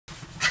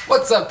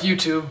What's up,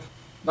 YouTube?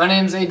 My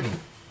name's Aiden,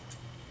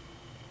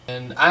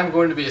 and I'm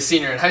going to be a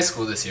senior in high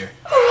school this year.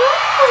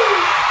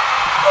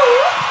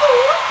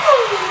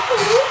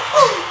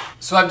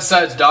 So I've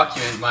decided to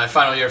document my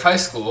final year of high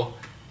school,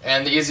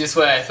 and the easiest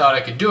way I thought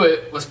I could do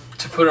it was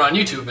to put it on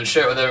YouTube and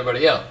share it with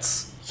everybody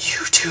else.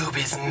 YouTube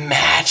is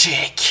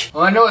magic!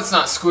 Well, I know it's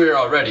not school year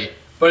already,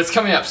 but it's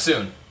coming up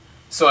soon.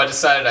 So I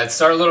decided I'd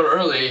start a little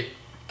early,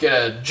 get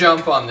a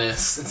jump on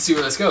this, and see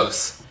where this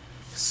goes.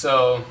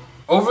 So,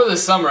 over the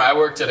summer I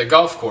worked at a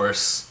golf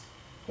course,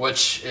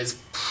 which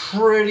is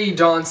pretty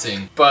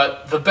daunting.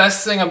 But the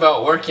best thing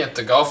about working at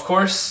the golf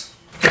course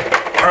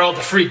are all the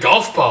free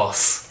golf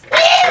balls.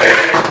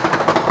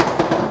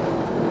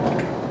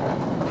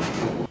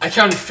 I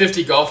counted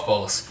 50 golf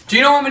balls. Do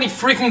you know how many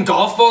freaking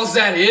golf balls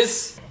that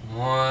is?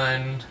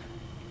 1,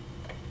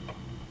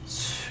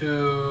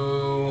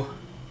 2,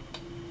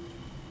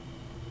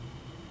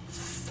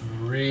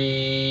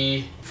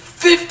 3,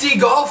 50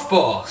 golf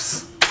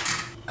balls!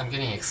 I'm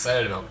getting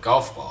excited about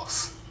golf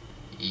balls.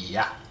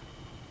 Yeah.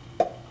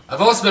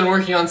 I've also been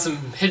working on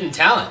some hidden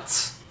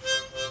talents.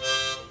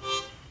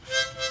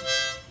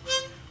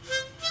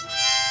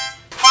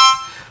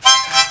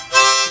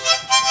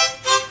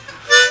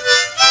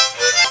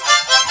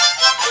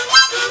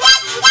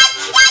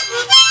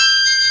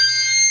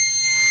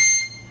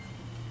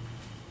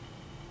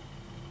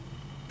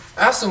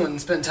 I also went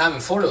and spent time in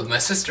Florida with my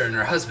sister and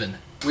her husband.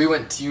 We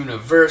went to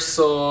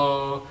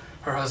Universal,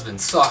 her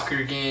husband's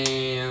soccer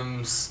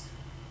games,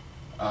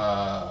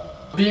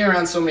 being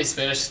around so many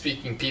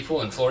Spanish-speaking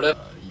people in Florida,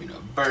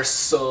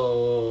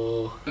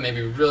 Universal, made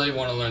me really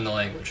want to learn the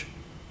language.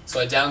 So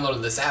I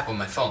downloaded this app on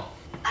my phone.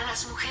 A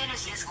las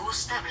mujeres les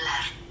gusta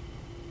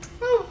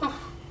hablar.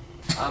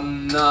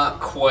 I'm not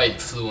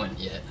quite fluent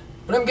yet,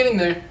 but I'm getting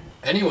there.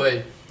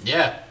 Anyway,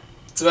 yeah,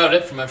 that's about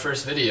it for my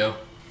first video.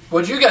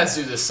 What'd you guys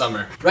do this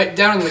summer? Write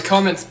down in the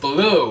comments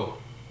below.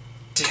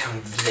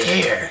 Down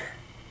there.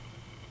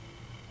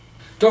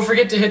 Don't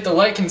forget to hit the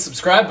like and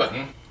subscribe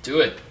button.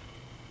 Do it.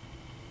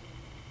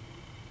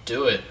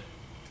 Do it.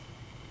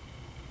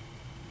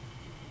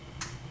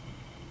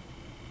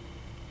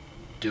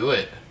 Do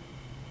it.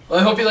 Well,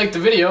 I hope you liked the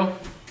video,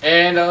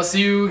 and I'll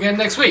see you again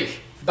next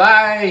week.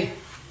 Bye!